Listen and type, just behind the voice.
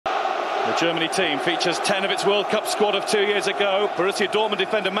The Germany team features 10 of its World Cup squad of 2 years ago. Borussia Dortmund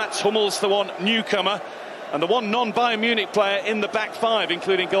defender Mats Hummels, the one newcomer, and the one non-Bayern Munich player in the back five,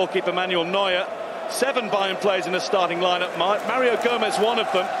 including goalkeeper Manuel Neuer. 7 Bayern players in the starting lineup. Mario Gomez, one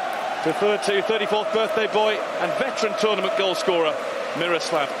of them, preferred to 34th birthday boy and veteran tournament goalscorer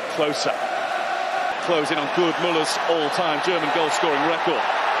Miroslav Klose. Closing on Gerd Muller's all-time German goal-scoring record.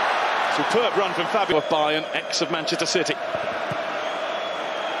 Superb run from Fabio of Bayern, ex of Manchester City.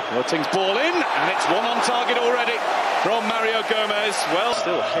 Boateng's ball in, and it's one on target already from Mario Gomez. Well,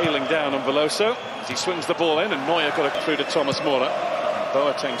 still hailing down on Veloso as he swings the ball in, and Neuer got it through to Thomas Muller.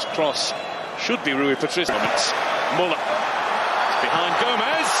 Boateng's cross should be Rui Patricio. Muller behind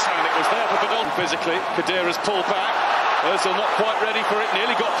Gomez, and it was there for Badon physically. Khedira's pulled back. Ozil not quite ready for it,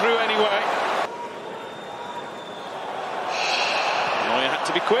 nearly got through anyway. Neuer had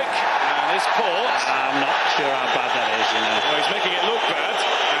to be quick, and his caught. I'm not sure how bad that is, you know. Well, he's making it look bad,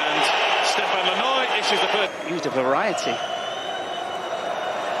 and Stefan Lenoy issues the first. Used a variety.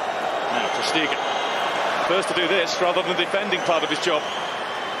 Now to Stiga. First to do this rather than the defending part of his job.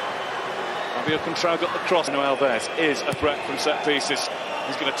 Fabio Contrao got the cross. Noel Alves is a threat from set pieces.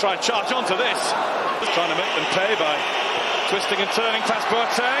 He's going to try and charge onto this. He's trying to make them pay by twisting and turning past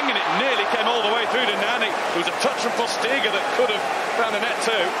Boateng, and it nearly came all the way through to Nani. There was a touch from Postiga that could have found the net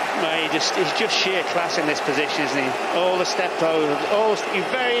too. No, he's just sheer class in this position, isn't he? All the step overs, he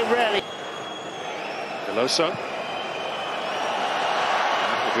very rarely. Veloso. That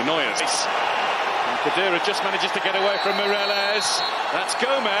will be Neuer's. And Khedira just manages to get away from Mireles. That's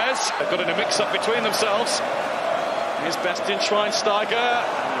Gomez. They've got in a mix-up between themselves. Here's Bastian Schweinsteiger.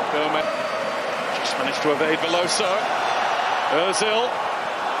 And Gomez just managed to evade Veloso. Ozil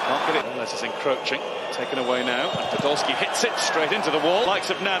can't get it. Unless it's encroaching. Taken away now. And Podolski hits it straight into the wall. Likes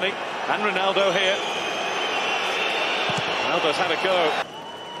of Nani and Ronaldo here. Ronaldo's had a go.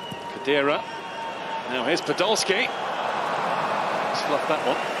 Khedira. Now here's Podolski. Fluffed that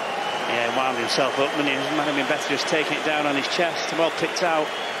one. Yeah, he wound himself up, and he might have been better just taking it down on his chest. Well picked out.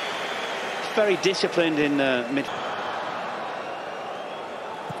 Very disciplined in mid.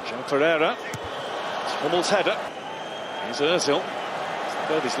 João Pereira. It's Hummel's header. Here's Ozil.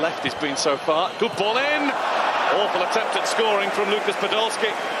 Third his left he's been so far. Good ball in. Awful attempt at scoring from Lucas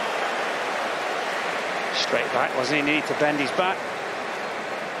Podolski. Straight back, wasn't he? Needed to bend his back.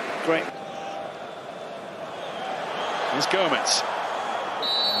 Great. Here's Gomez.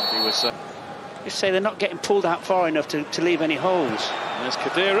 And he was. Just say they're not getting pulled out far enough to leave any holes. There's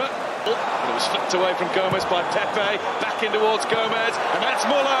Khedira. But it was flicked away from Gomez by Pepe. Back in towards Gomez. And that's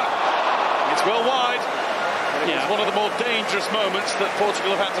Muller. It's well wide. And it was one of the more dangerous moments that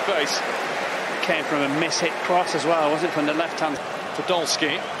Portugal have had to face. Came from a miss-hit cross as well, wasn't it, from the left hand?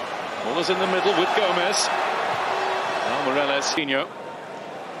 Podolski. Muller's in the middle with Gomez. Now Mireles.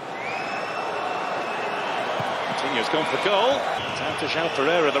 Coutinho's gone for goal. Down to João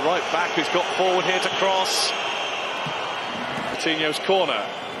Pereira, the right back, who's got forward here to cross. Coutinho's corner.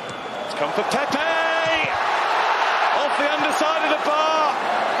 It's come for Pepe! Off the underside of the bar!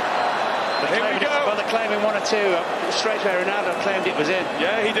 Here we go. Well, they're claiming 1 or 2. Straight away, Ronaldo claimed it was in.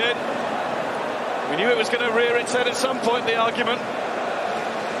 Yeah, he did. We knew it was going to rear its head at some point, the argument.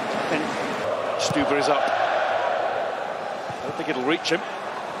 Stuber is up. I don't think it'll reach him.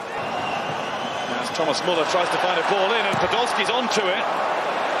 As Thomas Muller tries to find a ball in, and Podolski's onto it.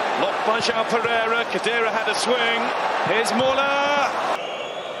 Locked by João Pereira. Khedira had a swing. Here's Muller.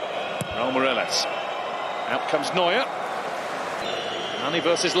 Raul Mireles. Out comes Neuer. Nani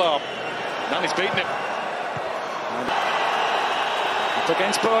versus Lahm. Nani's beaten him. Up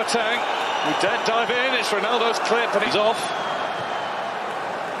against Boateng. He did dive in. It's Ronaldo's clip, and he's off.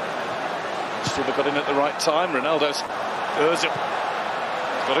 Stuber got in at the right time. Ronaldo's Ozil.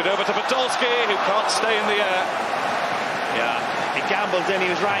 Got it over to Podolski, who can't stay in the air. Yeah, he gambled in. He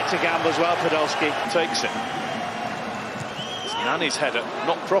was right to gamble as well, Podolski. Takes it. It's Nani's header,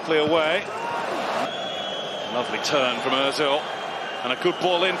 knocked properly away. Lovely turn from Ozil. And a good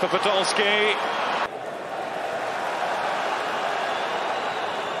ball in for Podolski.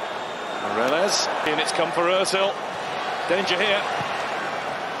 Mireles. And it's come for Ozil. Danger here.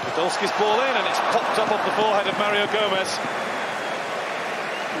 Podolski's ball in, and it's popped up off the forehead of Mario Gomez.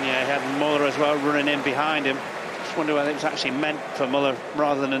 Yeah, he had Muller as well running in behind him. Just wonder whether it was actually meant for Muller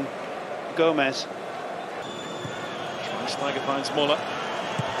rather than Gomez. Schweinsteiger finds Muller.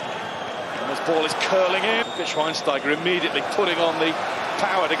 And his ball is curling in. Schweinsteiger immediately putting on the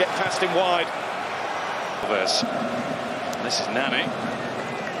power to get past him wide. This is Nani.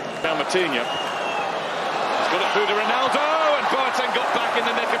 Now Coutinho. He's got it through to Ronaldo, and Boateng got back in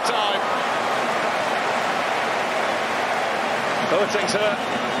the nick of time. Boateng's hurt.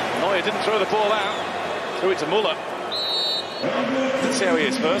 Neuer didn't throw the ball out. Threw it to Muller. Let's see how he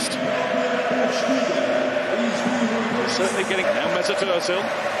is first. Certainly getting now Mesut Ozil.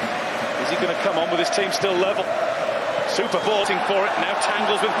 Is he going to come on with his team still level? Super balling for it. Now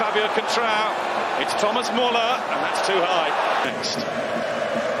tangles with Fabio Contrao. It's Thomas Muller, and that's too high. Next.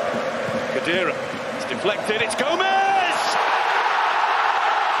 Khedira. It's deflected. It's Gomez!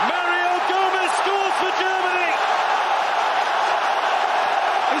 Mario Gomez scores for Germany!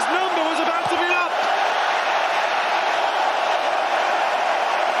 His number was about to be up.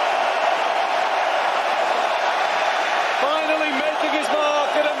 Finally making his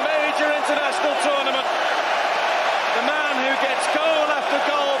mark at a major international tournament. The man who gets goal after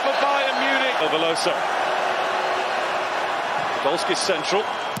goal for Bayern Munich. Veloso. Podolski's central.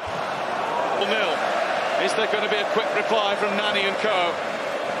 0-0. Is there going to be a quick reply from Nani and co?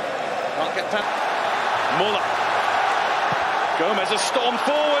 Can't get past. Muller. Gomez has stormed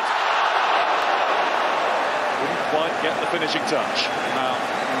forward. Didn't quite get the finishing touch. No,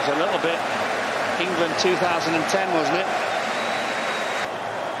 it was a little bit England 2010, wasn't it?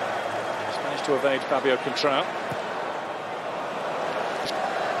 Just managed to evade Fabio Contrao.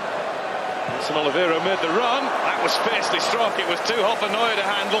 Wilson Oliveira made the run. That was fiercely struck. It was too hot for Neuer to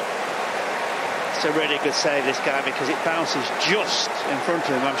handle. It's a really good save, this guy, because it bounces just in front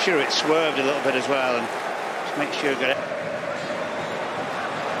of him. I'm sure it swerved a little bit as well, and just make sure you get it.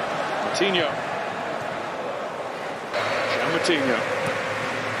 Coutinho. Coutinho.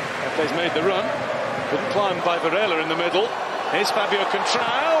 Efe's made the run. Couldn't climb by Varela in the middle. Here's Fabio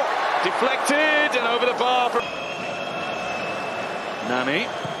Contrao. Deflected and over the bar. Nani.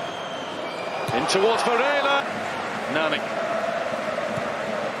 In towards Varela. Nani.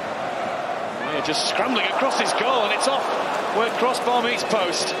 They're just scrambling across his goal, and it's off where crossbar meets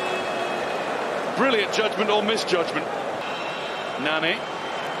post. Brilliant judgment or misjudgment. Nani.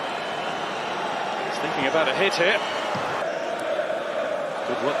 He's thinking about a hit here.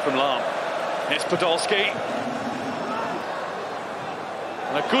 Good luck from Lahm. It's Podolski.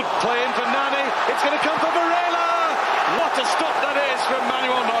 And a good play in for Nani. It's going to come for Varela. What a stop that is from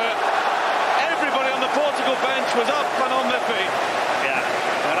Manuel Neuer. Everybody on the Portugal bench was up and on their feet. Yeah,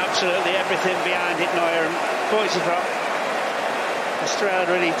 got absolutely everything behind it, Neuer. And boys,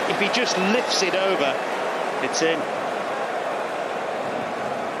 Estrella really, if he just lifts it over, it's in.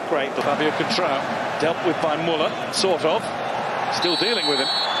 Great. Fabio Contrao dealt with by Muller, sort of. Still dealing with him.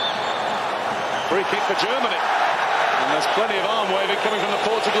 Free kick for Germany. And there's plenty of arm waving coming from the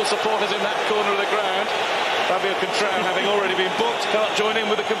Portugal supporters in that corner of the ground. Fabio Contrao, having already been booked, can't join in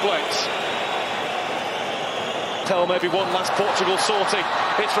with the complaints. Tell maybe one last Portugal sortie.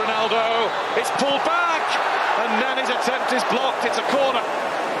 It's Ronaldo. It's pulled back. And Nani's attempt is blocked. It's a corner.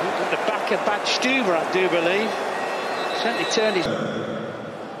 At the back of Badstuber, I do believe. Certainly turned his...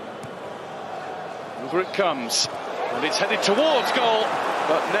 Over it comes. And it's headed towards goal,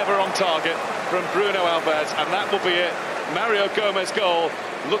 but never on target from Bruno Alves, and that will be it. Mario Gomez goal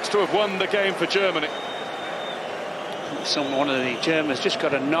looks to have won the game for Germany. One of the Germans just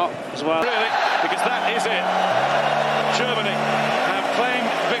got a knock as well. Really, because that is it. Germany have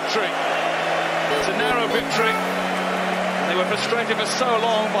claimed victory. It's a narrow victory. They were frustrated for so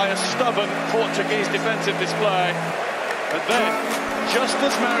long by a stubborn Portuguese defensive display. But then, just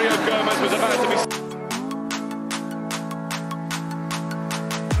as Mario Gomez was about to be...